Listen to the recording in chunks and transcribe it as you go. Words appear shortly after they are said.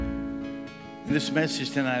This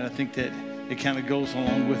message tonight, I think that it kind of goes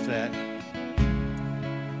along with that.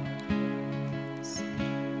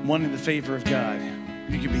 Wanting the favor of God.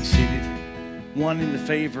 You can be seated. Wanting the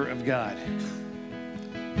favor of God.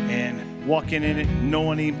 And walking in it,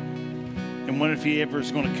 knowing Him, and wondering if He ever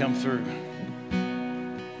is going to come through.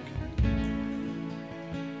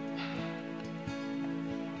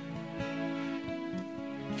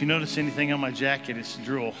 If you notice anything on my jacket, it's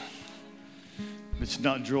drill. It's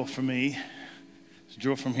not drill from me. It's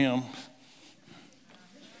drill from Him.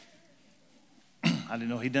 I didn't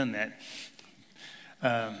know He'd done that.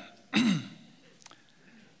 I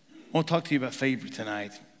want to talk to you about favor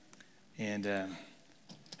tonight. And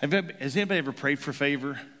has anybody ever prayed for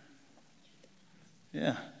favor?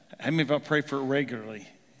 Yeah. How many of y'all pray for it regularly?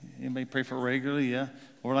 Anybody pray for it regularly? Yeah.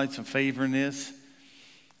 Lord, I'd like some favor in this.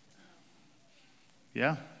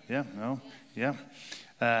 Yeah. No. Yeah.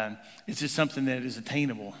 It's just something that is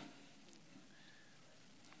attainable.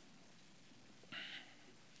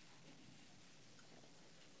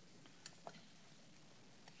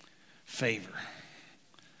 Favor.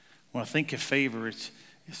 When I think of favor, it's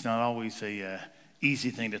not always a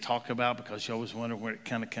easy thing to talk about because you always wonder where it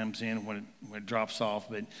kind of comes in, when it drops off.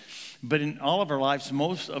 But in all of our lives,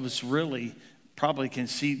 most of us really probably can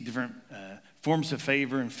see different forms of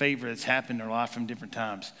favor and favor that's happened in our life from different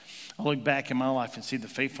times. I look back in my life and see the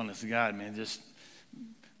faithfulness of God, just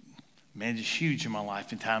huge in my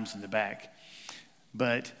life in times in the back.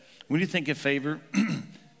 But when you think of favor,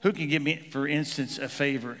 who can give me, for instance, a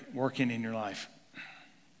favor working in your life?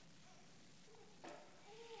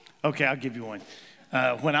 Okay, I'll give you one.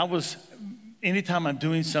 Anytime I'm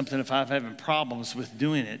doing something, if I'm having problems with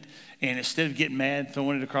doing it, and instead of getting mad,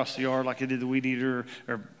 throwing it across the yard like I did the weed eater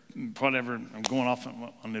or whatever, I'm going off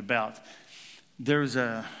on it about, there's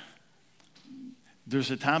a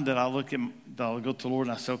time that I'll go to the Lord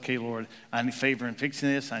and I say, okay, Lord, I need favor in fixing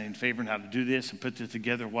this. I need favor in how to do this and put this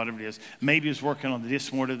together, whatever it is. Maybe it's working on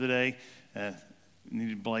this more today,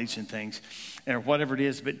 needed blades and things, or whatever it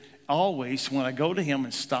is. But always, when I go to Him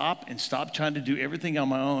and stop trying to do everything on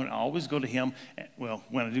my own, I always go to Him. Well,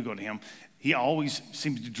 when I do go to Him, He always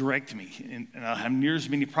seems to direct me. And I have near as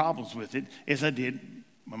many problems with it as I did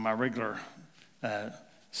with my regular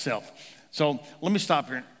self. So let me stop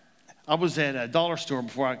here. I was at a dollar store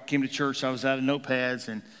before I came to church. I was out of notepads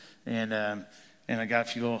and I got a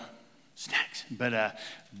few little snacks. But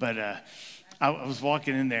I was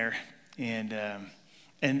walking in there and a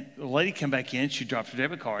lady came back in. She dropped her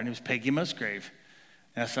debit card and it was Peggy Musgrave.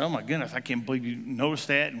 And I said, oh my goodness, I can't believe you noticed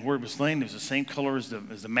that. And where it was laying, it was the same color as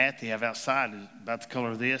the mat they have outside. It was about the color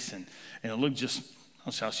of this. And it looked just, I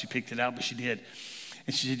don't know how she picked it out, but she did.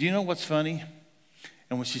 And she said, you know what's funny?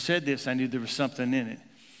 And when she said this, I knew there was something in it.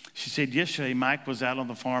 She said, yesterday, Mike was out on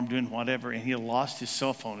the farm doing whatever, and he had lost his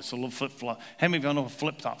cell phone. It's a little flip-flop. How many of y'all know what a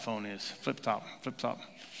flip-top phone is? Flip-top.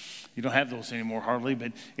 You don't have those anymore hardly,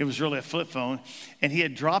 but it was really a flip phone. And he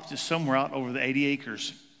had dropped it somewhere out over the 80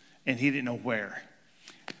 acres, and he didn't know where.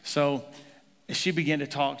 So as she began to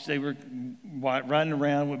talk, they were riding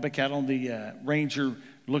around, went back out on the Ranger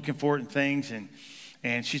looking for it and things,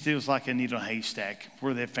 and she said it was like a needle in a haystack.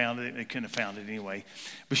 Where they found it, they couldn't have found it anyway.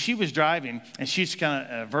 But she was driving, and she's kind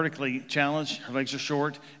of vertically challenged. Her legs are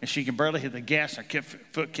short, and she can barely hit the gas. Her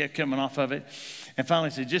foot kept coming off of it. And finally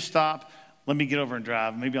said, just stop. Let me get over and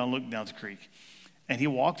drive. Maybe I'll look down the creek. And he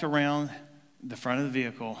walked around the front of the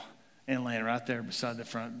vehicle, and laying right there beside the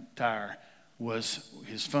front tire was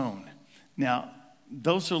his phone. Now,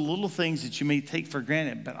 those are little things that you may take for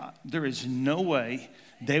granted, but there is no way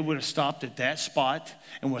they would have stopped at that spot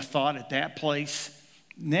and would have thought at that place.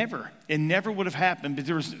 Never. It never would have happened. But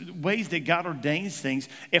there's ways that God ordains things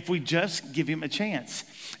if we just give Him a chance.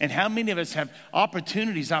 And how many of us have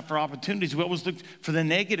opportunities after opportunities? We always look for the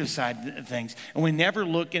negative side of things. And we never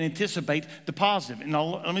look and anticipate the positive. And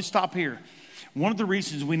let me stop here. One of the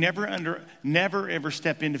reasons we never ever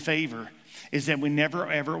step into favor is that we never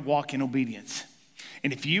ever walk in obedience.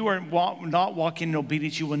 And if you are not walking in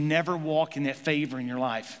obedience, you will never walk in that favor in your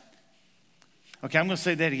life. Okay, I'm going to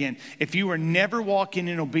say that again. If you are never walking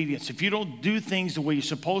in obedience, if you don't do things the way you're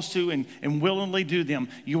supposed to and willingly do them,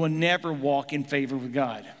 you will never walk in favor with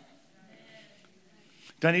God.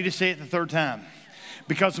 Do I need to say it the third time?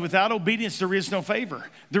 Because without obedience, there is no favor.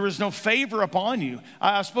 There is no favor upon you.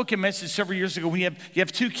 I spoke a message several years ago. When you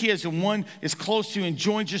have two kids and one is close to you and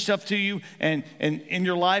joins yourself to you and in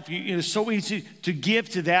your life, it's so easy to give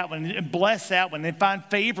to that one and bless that one and find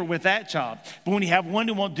favor with that child. But when you have one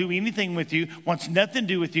who won't do anything with you, wants nothing to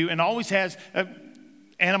do with you, and always has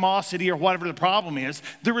animosity or whatever the problem is,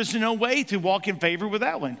 there is no way to walk in favor with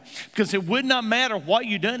that one. Because it would not matter what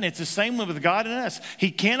you've done. It's the same one with God and us.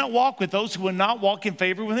 He cannot walk with those who will not walk in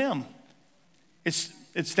favor with him.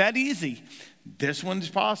 It's that easy. This one is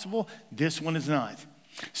possible. This one is not.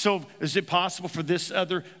 So is it possible for this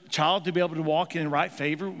other child to be able to walk in right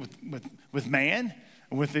favor with man,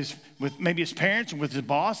 with maybe his parents, and with his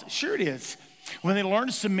boss? Sure it is. When they learn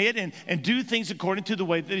to submit and do things according to the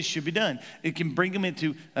way that it should be done, it can bring them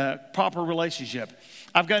into a proper relationship.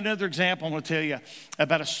 I've got another example I'm going to tell you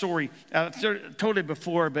about a story. I've told it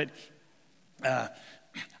before, but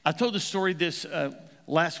I told the story this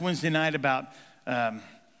last Wednesday night about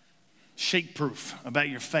shake proof, about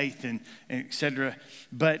your faith and et cetera.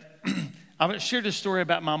 But I shared a story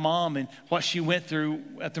about my mom and what she went through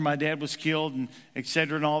after my dad was killed and et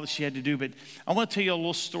cetera and all that she had to do. But I want to tell you a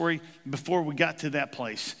little story before we got to that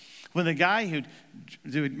place. When the guy who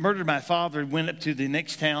murdered my father went up to the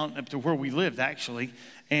next town, up to where we lived actually,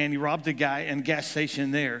 and he robbed a guy in a gas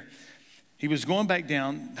station there. He was going back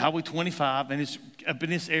down Highway 25, and it's up in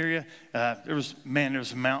this area. There was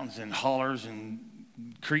mountains and hollers and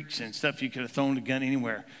creeks and stuff. You could have thrown a gun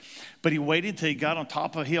anywhere. But he waited until he got on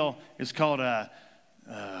top of a hill. It's called, it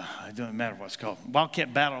doesn't matter what it's called.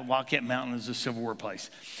 Wildcat Mountain is a Civil War place.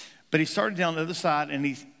 But he started down the other side,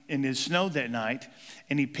 and it snowed that night,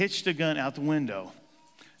 and he pitched a gun out the window.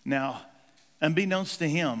 Now, unbeknownst to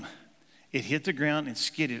him, it hit the ground and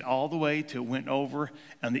skidded all the way till it went over.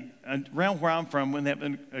 And around where I'm from, when they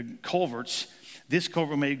have culverts, this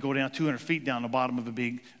culvert made it go down 200 feet down the bottom of a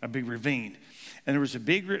big ravine. And there was a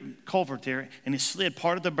big culvert there, and it slid.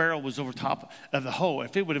 Part of the barrel was over top of the hole.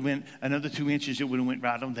 If it would have been another 2 inches, it would have went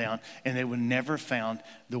right on down, and they would never found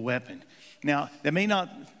the weapon. Now, that may not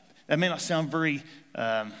sound very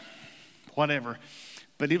whatever,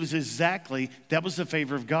 but it was that was the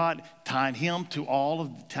favor of God tying him to all of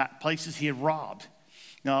the places he had robbed.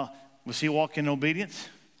 Now, was he walking in obedience?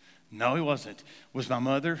 No, he wasn't. Was my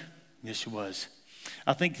mother? Yes, she was.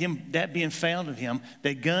 I think that being found in him,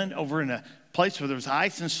 that gun over in a place where there was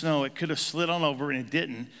ice and snow, it could have slid on over and it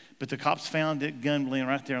didn't, but the cops found that gun laying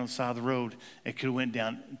right there on the side of the road. It could have went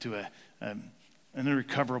down to an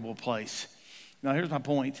irrecoverable place. Now here's my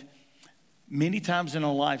point. Many times in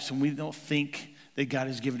our lives when we don't think that God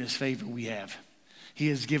has given us favor, we have. He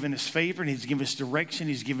has given us favor and he's given us direction.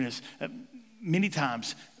 He's given us many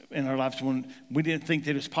times in our lives when we didn't think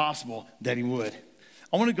that it was possible that he would.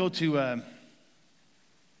 I want to go to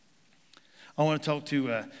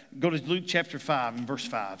go to Luke chapter 5 and verse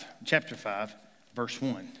 5. Chapter 5, verse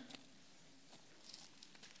 1.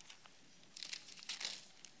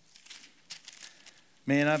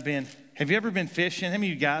 Man, have you ever been fishing? How many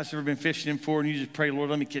of you guys have ever been fishing before and you just pray, Lord,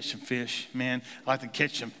 let me catch some fish? Man, I like to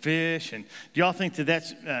catch some fish. And do y'all think that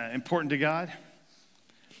that's important to God?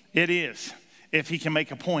 It is, if he can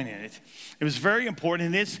make a point in it. It was very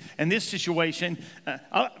important in this situation.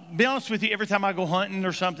 I'll be honest with you, every time I go hunting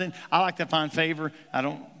or something, I like to find favor. I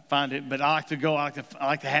don't find it, but I like to go. I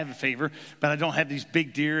like to have a favor, but I don't have these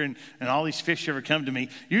big deer and all these fish ever come to me.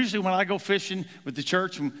 Usually when I go fishing with the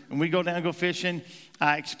church and we go down and go fishing,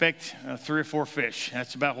 I expect 3 or 4 fish.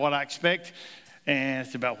 That's about what I expect, and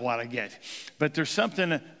it's about what I get. But there's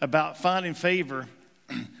something about finding favor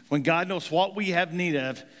when God knows what we have need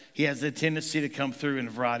of. He has a tendency to come through in a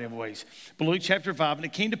variety of ways. But Luke chapter 5, and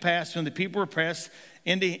it came to pass when the people were pressed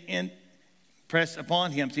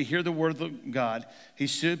upon him to hear the word of God, he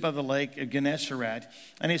stood by the lake of Gennesaret,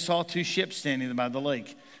 and he saw 2 ships standing by the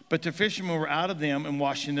lake. But the fishermen were out of them and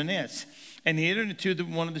washing their nets. And he entered into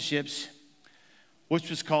one of the ships, which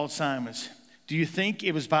was called Simon's. Do you think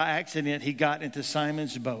it was by accident he got into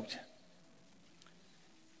Simon's boat?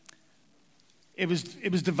 It was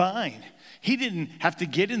divine. He didn't have to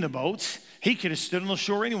get in the boats. He could have stood on the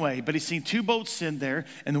shore anyway, but he seen 2 boats in there,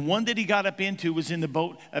 and the one that he got up into was in the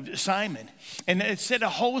boat of Simon. And it set a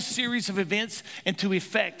whole series of events into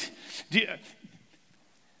effect.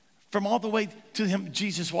 From all the way to him,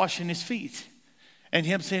 Jesus washing his feet. And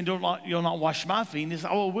him saying, you'll not wash my feet. And he said,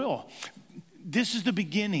 oh, I will. This is the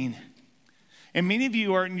beginning. And many of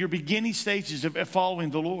you are in your beginning stages of following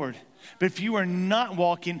the Lord. But if you are not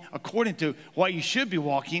walking according to what you should be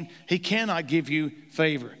walking, he cannot give you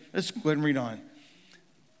favor. Let's go ahead and read on.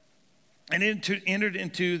 And entered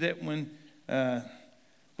into that one,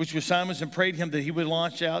 which was Simon's, and prayed him that he would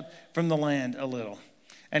launch out from the land a little.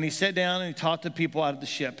 And he sat down and he taught the people out of the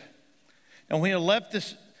ship. And when he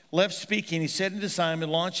had left speaking, he said unto Simon,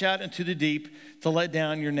 launch out into the deep to let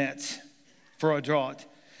down your nets for a draught.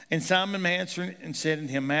 And Simon answered and said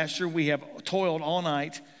unto him, Master, we have toiled all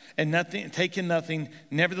night and nothing, taking nothing.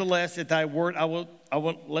 Nevertheless, at thy word, I will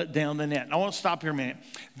let down the net. I want to stop here a minute.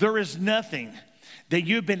 There is nothing that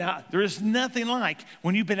you've been out. There is nothing like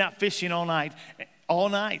when you've been out fishing all night,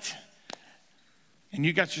 and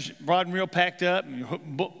you got your rod and reel packed up, and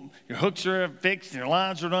your hooks are fixed, and your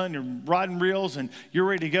lines are done, your rod and reels, and you're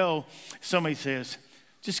ready to go. Somebody says,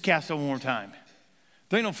 "Just cast it one more time."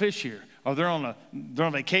 There ain't no fish here, or they're on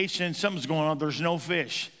vacation. Something's going on. There's no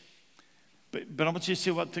fish. But I want you to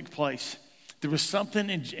see what took place. There was something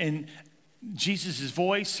in Jesus'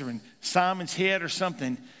 voice or in Simon's head or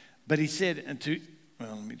something. But he said, let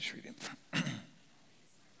me just read it.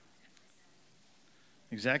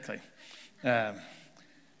 Exactly.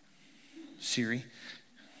 Siri.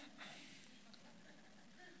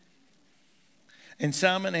 And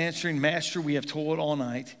Simon answering, "Master, we have toiled all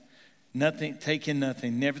night, taken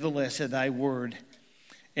nothing. Nevertheless, at thy word."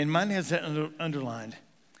 And mine has that underlined.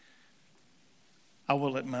 I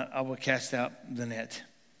will cast out the net.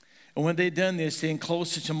 And when they had done this, they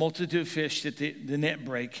enclosed such a multitude of fish that the net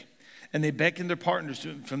brake. And they beckoned their partners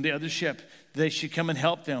from the other ship that they should come and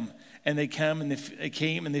help them. And they came and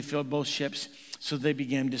they filled both ships, so they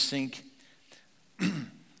began to sink.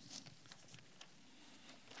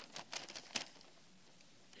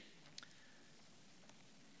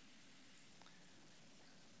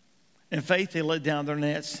 In faith, they let down their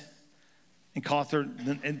nets and caught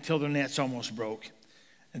until their nets almost broke.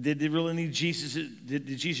 And did they really need Jesus? Did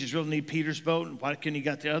Jesus really need Peter's boat? And why couldn't he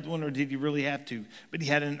got the other one, or did he really have to? But he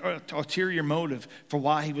had an ulterior motive for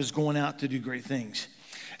why he was going out to do great things.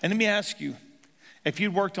 And let me ask you, if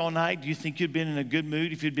you'd worked all night, do you think you'd been in a good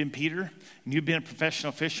mood if you'd been Peter and you'd been a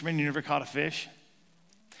professional fisherman and you never caught a fish?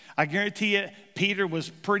 I guarantee you, Peter was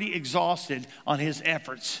pretty exhausted on his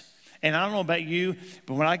efforts. And I don't know about you,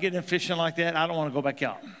 but when I get in fishing like that, I don't want to go back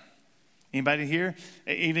out. Anybody here?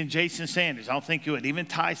 Even Jason Sanders, I don't think he would. Even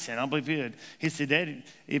Tyson, I don't believe he would. He said, "Dad,"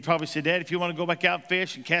 he probably said, "Dad, if you want to go back out and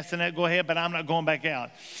fish and cast the net, go ahead, but I'm not going back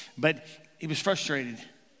out." But he was frustrated.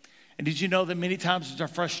 And did you know that many times it's our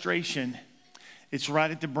frustration, it's right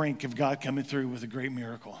at the brink of God coming through with a great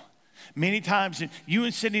miracle. Many times, you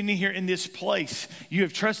and sitting in here in this place, you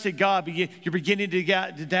have trusted God, but you're beginning to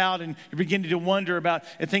doubt, and you're beginning to wonder about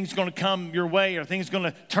if things are going to come your way or things going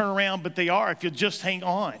to turn around, but they are if you'll just hang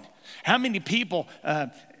on. How many people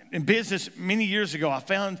in business, many years ago, I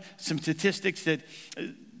found some statistics that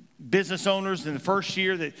business owners in the first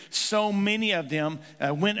year, that so many of them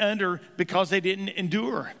went under because they didn't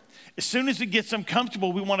endure. As soon as it gets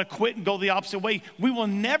uncomfortable, we want to quit and go the opposite way. We will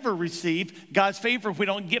never receive God's favor if we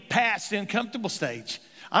don't get past the uncomfortable stage.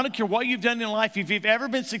 I don't care what you've done in life. If you've ever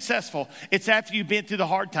been successful, it's after you've been through the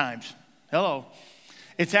hard times. Hello.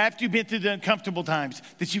 It's after you've been through the uncomfortable times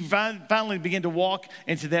that you finally begin to walk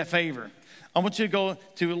into that favor. I want you to go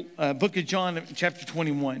to book of John, chapter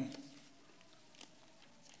 21.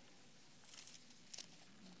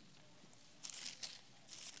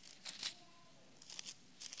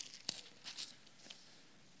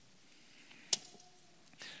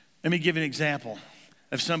 Let me give you an example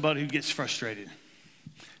of somebody who gets frustrated.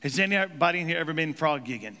 Has anybody in here ever been frog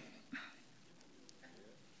gigging?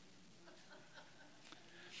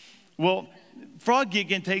 Well, frog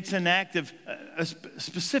gigging takes an act of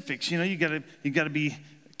specifics. You know, you got to be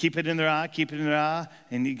keep it in their eye,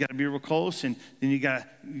 and you got to be real close, and then you got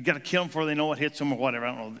to kill them before they know what hits them or whatever.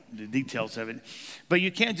 I don't know the details of it, but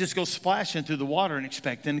you can't just go splashing through the water and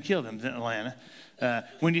expect them to kill them in Atlanta.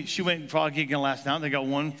 She went frog gigging last night, they got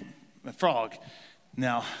one frog.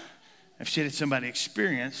 Now, if she had somebody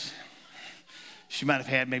experience, she might have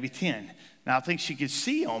had maybe 10. Now, I think she could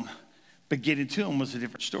see them, but getting to them was a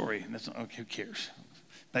different story. And that's okay, who cares?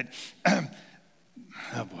 But,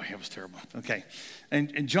 oh boy, that was terrible. Okay.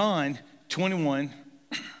 And John 21,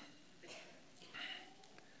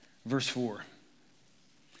 verse 4.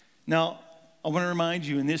 Now, I want to remind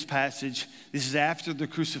you in this passage, this is after the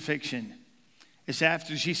crucifixion. It's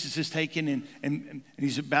after Jesus is taken and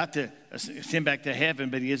he's about to ascend back to heaven,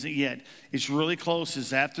 but he isn't yet. It's really close.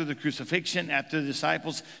 It's after the crucifixion, after the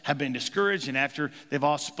disciples have been discouraged, and after they've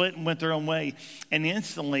all split and went their own way. And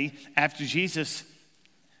instantly, after Jesus,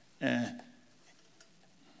 in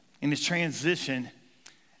his transition,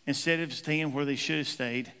 instead of staying where they should have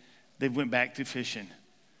stayed, they went back to fishing.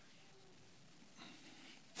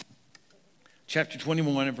 Chapter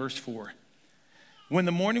 21 and verse 4. When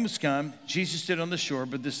the morning was come, Jesus stood on the shore,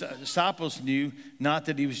 but the disciples knew not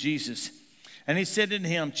that he was Jesus. And he said unto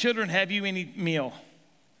him, Children, have you any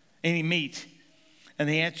meat? And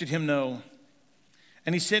they answered him, No.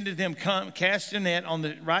 And he said to them, Come, cast your net on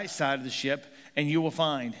the right side of the ship, and you will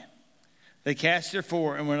find. They cast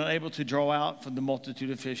therefore, and were unable to draw out from the multitude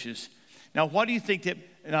of fishes, Now, what do you think that,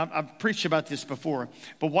 and I've preached about this before,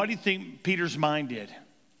 but what do you think Peter's mind did?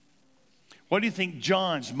 What do you think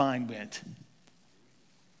John's mind went?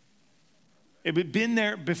 It had been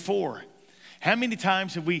there before. How many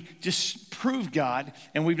times have we just proved God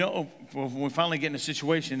and we know, when we finally get in a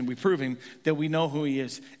situation and we prove him that we know who he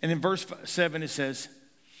is? And in verse 7 it says,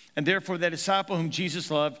 and therefore that disciple whom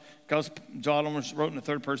Jesus loved, because John wrote in the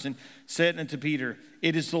third person, said unto Peter,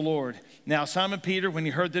 it is the Lord. Now Simon Peter, when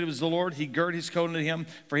he heard that it was the Lord, he girded his coat unto him,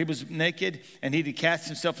 for he was naked, and he did cast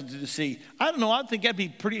himself into the sea. I don't know, I think that'd be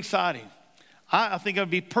pretty exciting. I think I'd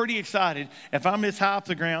be pretty excited if I'm this high off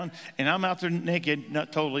the ground and I'm out there naked,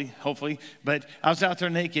 not totally, hopefully, but I was out there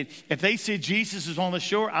naked. If they said Jesus is on the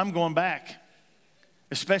shore, I'm going back,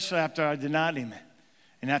 especially after I denied him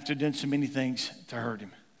and after doing so many things to hurt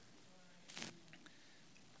him.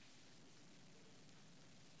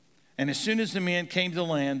 And as soon as the men came to the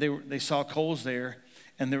land, they saw coals there,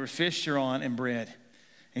 and there were fish thereon and bread.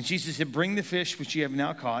 And Jesus said, bring the fish which ye have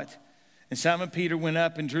now caught. And Simon Peter went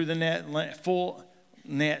up and drew the full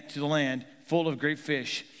net to the land, full of great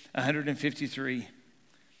fish, 153.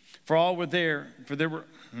 For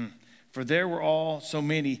there were all so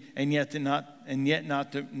many, and yet not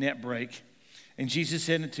the net break. And Jesus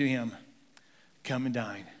said unto him, come and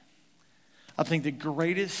dine. I think the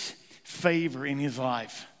greatest favor in his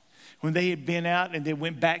life, when they had been out and they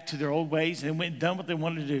went back to their old ways and they went and done what they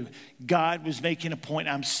wanted to do, God was making a point.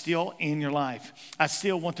 I'm still in your life. I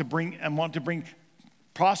still want to bring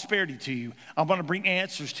prosperity to you. I want to bring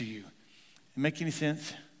answers to you. Make any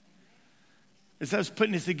sense? As I was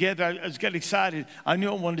putting this together, I just got excited. I knew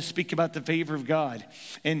I wanted to speak about the favor of God.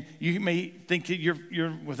 And you may think that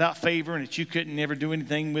you're without favor and that you couldn't never do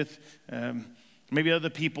anything with maybe other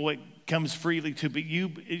people it comes freely to, but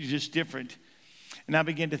you is just different. And I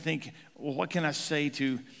began to think, well, what can I say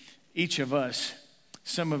to each of us,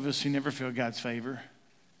 some of us who never feel God's favor?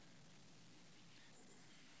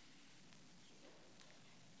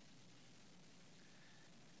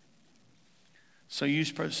 So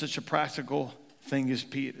use such a practical thing as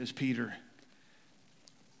Peter.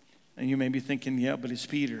 And you may be thinking, yeah, but it's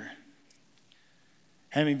Peter.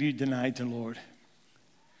 How many of you denied the Lord?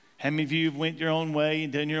 How many of you went your own way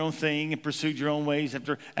and done your own thing and pursued your own ways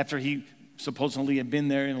after he supposedly had been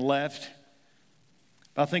there and left?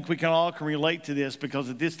 But I think we can all relate to this, because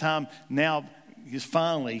at this time now he's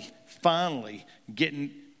finally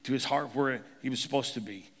getting to his heart where he was supposed to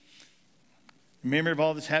be. Remember, of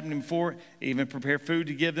all this happened before, he even prepared food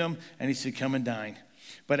to give them, and he said, come and dine.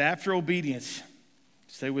 But after obedience,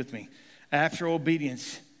 stay with me, after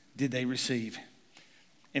obedience did they receive.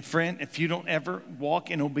 And friend, if you don't ever walk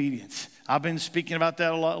in obedience, I've been speaking about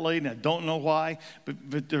that a lot lately, and I don't know why,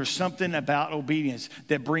 but there's something about obedience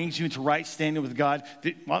that brings you into right standing with God.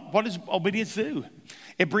 What does obedience do?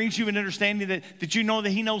 It brings you an understanding that you know that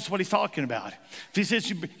he knows what he's talking about. If he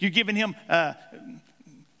says you're giving him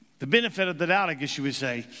the benefit of the doubt, I guess you would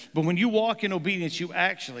say. But when you walk in obedience, you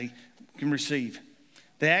actually can receive.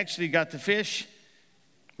 They actually got the fish,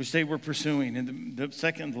 which they were pursuing. And the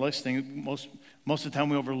second last thing, most of the time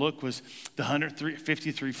we overlook, was the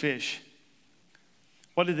 153 fish.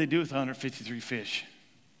 What did they do with the 153 fish?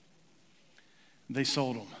 They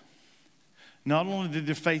sold them. Not only did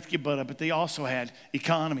their faith get built up, but they also had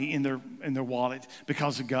economy in their wallet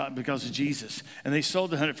because of God, because of Jesus. And they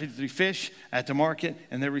sold the 153 fish at the market,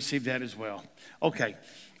 and they received that as well. Okay,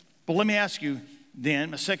 but let me ask you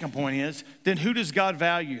then, my second point is, then who does God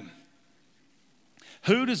value?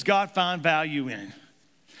 Who does God find value in?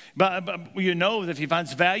 But you know that if he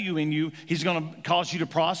finds value in you, he's going to cause you to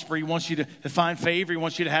prosper. He wants you to find favor. He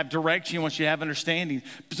wants you to have direction. He wants you to have understanding.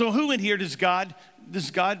 So who in here does God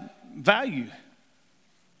value?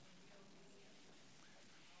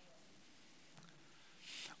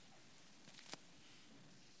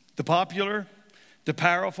 The popular, the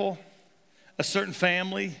powerful, a certain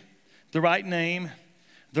family, the right name,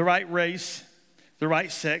 the right race, the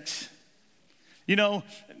right sex. You know,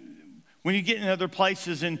 when you get in other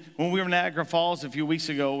places, and when we were in Niagara Falls a few weeks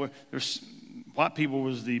ago, white people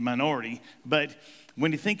was the minority. But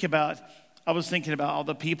when you think about, I was thinking about all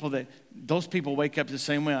the people that, those people wake up the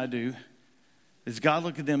same way I do. Does God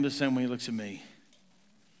look at them the same way he looks at me?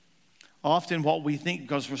 Often what we think,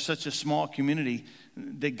 because we're such a small community,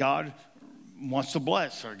 that God wants to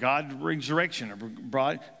bless, or God brings direction,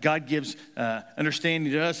 or God gives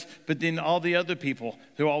understanding to us. But then all the other people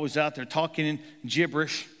who are always out there talking in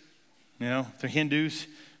gibberish, you know, the Hindus.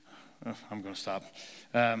 Oh, I'm going to stop.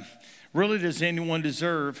 Really, does anyone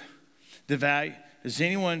deserve the value? Does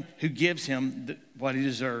anyone who gives him what he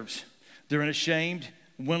deserves? They're unashamed,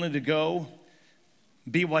 willing to go,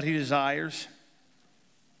 be what he desires.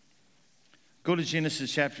 Go to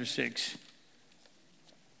Genesis chapter 6.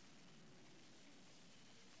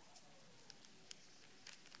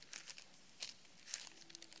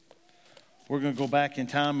 We're going to go back in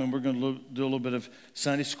time and we're going to do a little bit of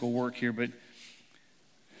Sunday school work here. But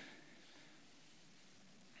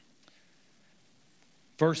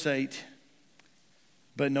verse 8,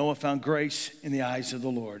 but Noah found grace in the eyes of the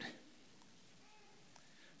Lord.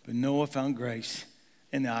 But Noah found grace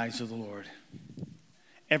in the eyes of the Lord.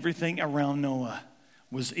 Everything around Noah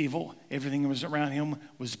was evil. Everything that was around him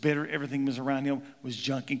was bitter. Everything that was around him was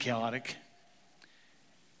junk and chaotic.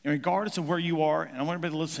 And regardless of where you are, and I want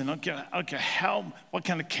everybody to listen, I don't care what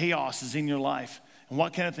kind of chaos is in your life and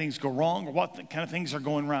what kind of things go wrong or what kind of things are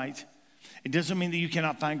going right. It doesn't mean that you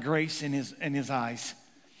cannot find grace in his eyes.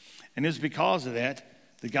 And it was because of that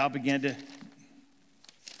God began to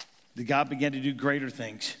do greater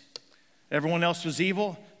things. Everyone else was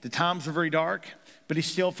evil. The times were very dark, but he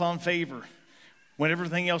still found favor. When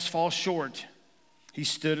everything else falls short, he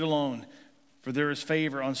stood alone, for there is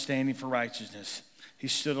favor on standing for righteousness. He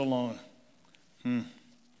stood alone.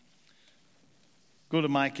 Go to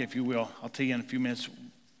Micah, if you will. I'll tell you in a few minutes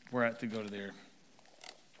where I have to go to there.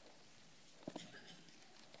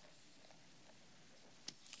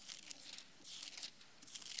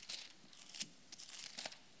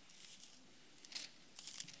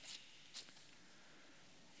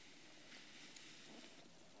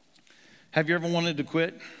 Have you ever wanted to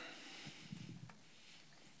quit?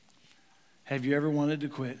 Have you ever wanted to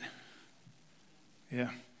quit?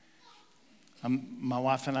 Yeah. My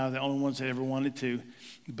wife and I are the only ones that ever wanted to.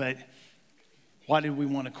 But why did we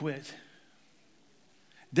want to quit?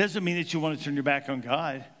 Doesn't mean that you want to turn your back on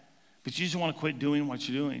God, but you just want to quit doing what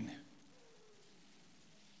you're doing.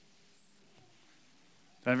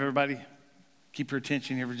 Have everybody keep your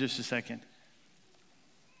attention here for just a second.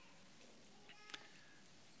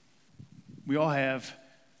 We all have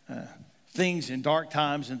things in dark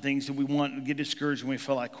times and things that we want to get discouraged when we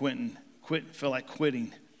feel like quitting.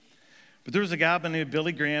 But there was a guy by the name of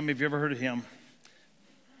Billy Graham. Have you ever heard of him?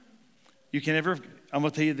 I'm going to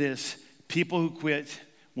tell you this. People who quit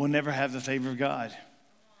will never have the favor of God.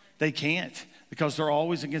 They can't, because they're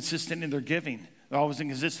always inconsistent in their giving. They're always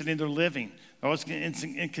inconsistent in their living. They're always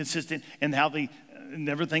inconsistent in in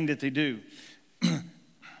everything that they do.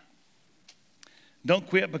 Don't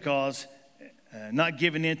quit because not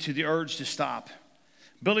giving in to the urge to stop.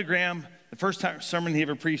 Billy Graham, the first sermon he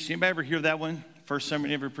ever preached, anybody ever hear that one? First sermon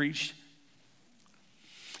he ever preached?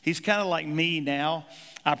 He's kind of like me now.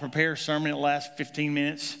 I prepare a sermon that lasts 15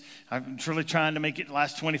 minutes. I'm really trying to make it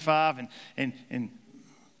last 25 and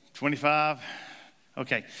 25.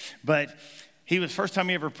 Okay. But first time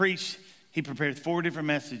he ever preached, he prepared 4 different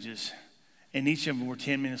messages, and each of them were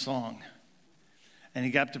 10 minutes long. And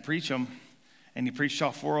he got up to preach them, and he preached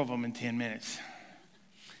all 4 of them in 10 minutes.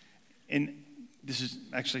 And this is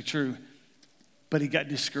actually true, but he got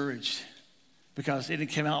discouraged because it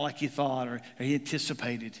didn't come out like he thought or he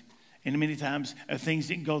anticipated. And many times things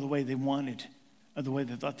didn't go the way they wanted or the way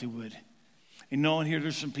they thought they would. And knowing here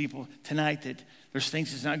there's some people tonight that there's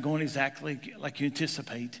things that's not going exactly like you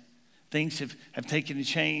anticipate. Things have taken a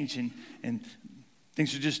change and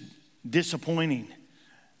things are just disappointing.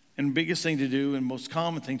 And the biggest thing to do and most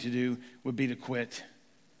common thing to do would be to quit.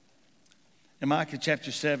 In Micah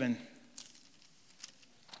chapter 7,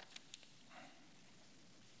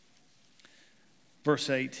 verse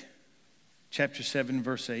 8, chapter 7,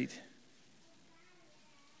 verse 8.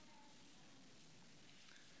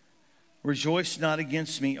 Rejoice not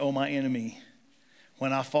against me, O my enemy.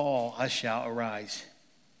 When I fall, I shall arise.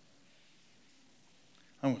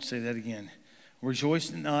 I won't say that again.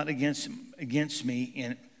 Rejoice not against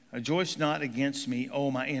me,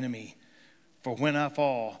 O my enemy. For when I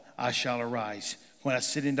fall, I shall arise. When I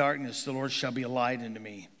sit in darkness, the Lord shall be a light unto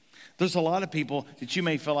me. There's a lot of people that you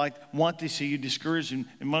may feel like want to see you discouraged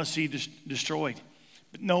and want to see you destroyed.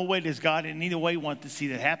 But no way does God in any way want to see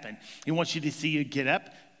that happen. He wants you to see you get up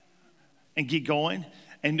and get going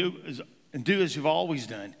and do as you've always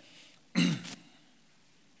done.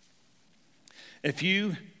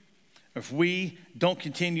 If we don't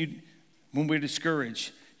continue when we're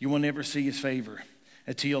discouraged, you will never see his favor.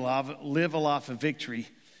 Until you live a life of victory,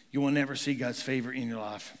 you will never see God's favor in your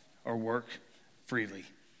life or work freely.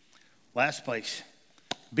 Last place,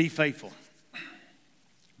 be faithful.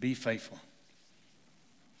 Be faithful.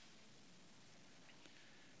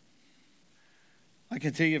 I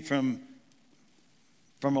can tell you from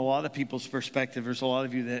a lot of people's perspective, there's a lot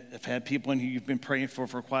of you that have had people in who you've been praying for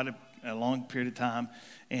quite a long period of time,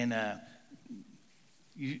 and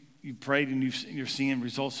you prayed and you're seeing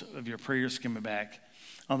results of your prayers coming back.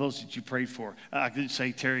 on those that you prayed for. I could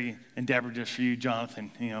say Terry and Deborah just for you,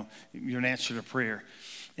 Jonathan. You know, you're an answer to prayer.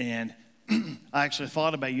 And I actually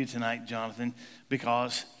thought about you tonight, Jonathan,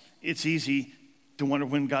 because it's easy to wonder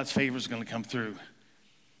when God's favor is going to come through.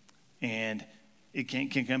 And it can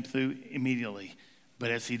come through immediately.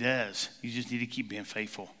 But as he does, you just need to keep being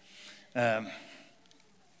faithful.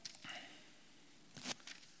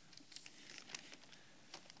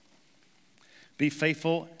 Be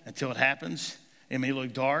faithful until it happens. It may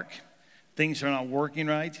look dark. Things are not working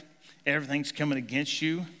right. Everything's coming against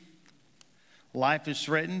you. Life is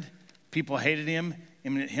threatened. People hated him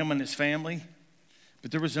and his family.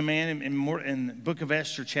 But there was a man in the book of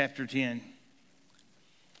Esther, chapter 10.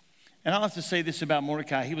 And I'll have to say this about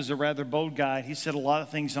Mordecai. He was a rather bold guy. He said a lot of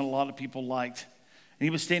things that a lot of people liked. And he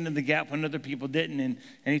was standing in the gap when other people didn't, and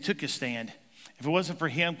he took his stand. If it wasn't for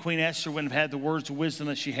him, Queen Esther wouldn't have had the words of wisdom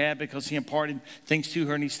that she had because he imparted things to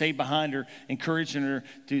her, and he stayed behind her, encouraging her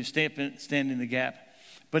to stand in the gap.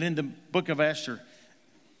 But in the book of Esther,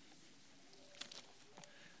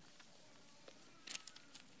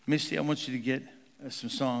 Misty, I want you to get some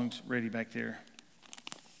songs ready back there.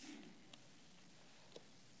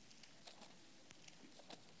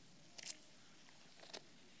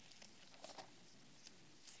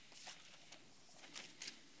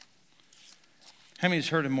 How many has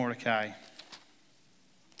heard of Mordecai? A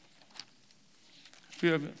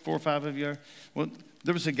few of 4 or 5 of you are? Well,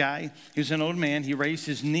 there was a guy, he was an old man, he raised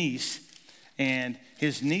his niece, and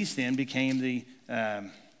his niece then became the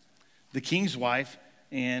king's wife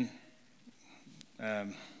in, I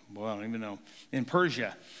don't even know, in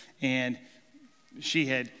Persia. And she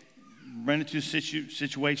had run into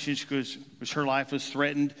situations because her life was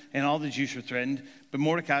threatened, and all the Jews were threatened, but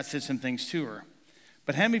Mordecai said some things to her.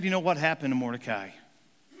 But how many of you know what happened to Mordecai?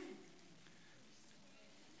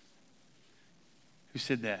 Who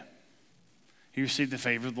said that? He received the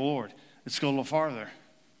favor of the Lord. Let's go a little farther.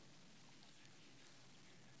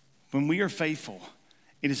 When we are faithful,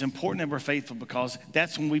 it is important that we're faithful because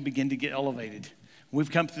that's when we begin to get elevated.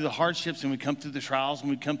 We've come through the hardships and we come through the trials and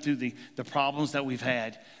we come through the problems that we've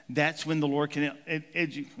had. That's when the Lord can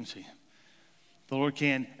the Lord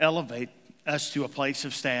can elevate us to a place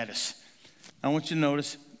of status. I want you to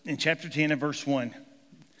notice in chapter 10 and verse 1.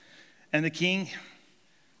 And the king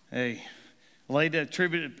laid a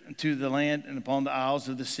tribute to the land and upon the isles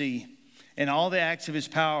of the sea, and all the acts of his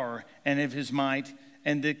power and of his might,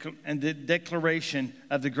 and the declaration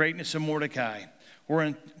of the greatness of Mordecai,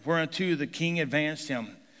 whereunto the king advanced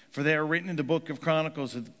him. For they are written in the book of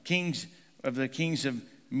Chronicles of the kings of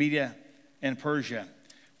Media and Persia.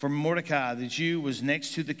 For Mordecai, the Jew, was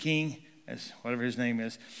next to the king, as whatever his name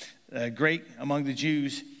is, great among the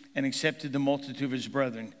Jews, and accepted the multitude of his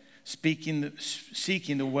brethren, seeking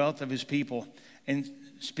the wealth of his people, and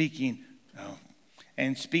speaking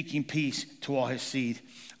peace to all his seed.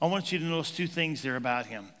 I want you to notice 2 things there about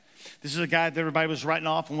him. This is a guy that everybody was writing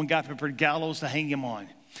off, and one guy prepared gallows to hang him on.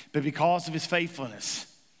 But because of his faithfulness,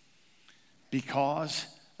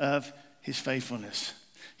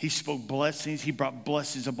 he spoke blessings. He brought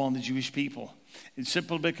blessings upon the Jewish people. It's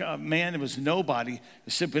simply a man that was nobody,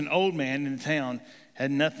 simply an old man in the town, had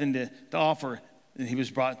nothing to offer, and he was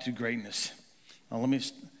brought to greatness. Now let me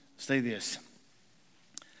say this.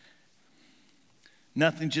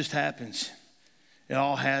 Nothing just happens. It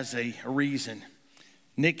all has a reason.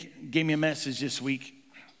 Nick gave me a message this week.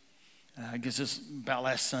 I guess it's about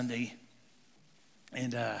last Sunday.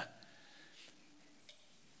 And I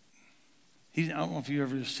don't know if you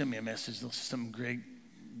ever sent me a message. Something Greg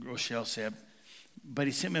Rochelle said. But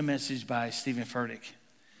he sent me a message by Stephen Furtick.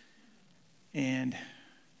 And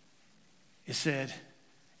it said,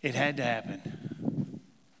 it had to happen.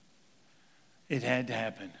 It had to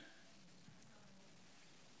happen.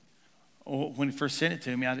 When he first sent it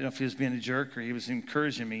to me, I didn't know if he was being a jerk or he was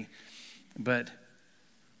encouraging me. But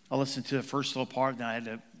I listened to the first little part, and I had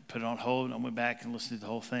to put it on hold, and I went back and listened to the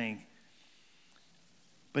whole thing.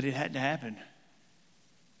 But it had to happen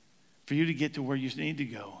for you to get to where you need to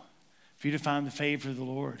go, for you to find the favor of the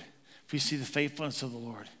Lord, for you to see the faithfulness of the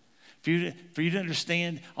Lord, for you to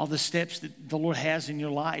understand all the steps that the Lord has in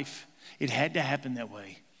your life. It had to happen that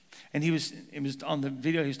way. And it was on the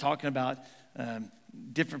video, he was talking about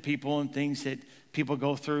different people and things that people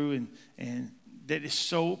go through, and that it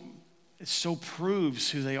so proves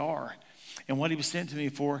who they are. And what he was sent to me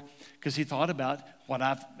for, because he thought about what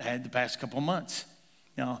I've had the past couple of months.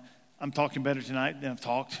 Now, I'm talking better tonight than I've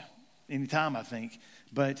talked any time, I think.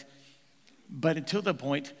 But until that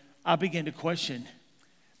point, I began to question.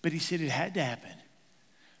 But he said it had to happen.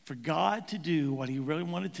 For God to do what he really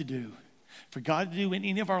wanted to do, For God to do in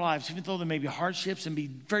any of our lives, even though there may be hardships and be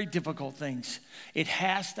very difficult things, it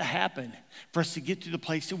has to happen for us to get to the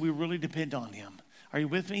place that we really depend on him. Are you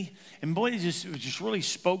with me? And boy, it just really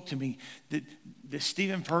spoke to me that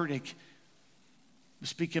Stephen Furtick was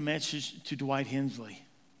speaking a message to Dwight Hensley.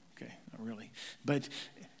 Okay, not really. But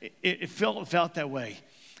it felt that way.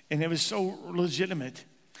 And it was so legitimate.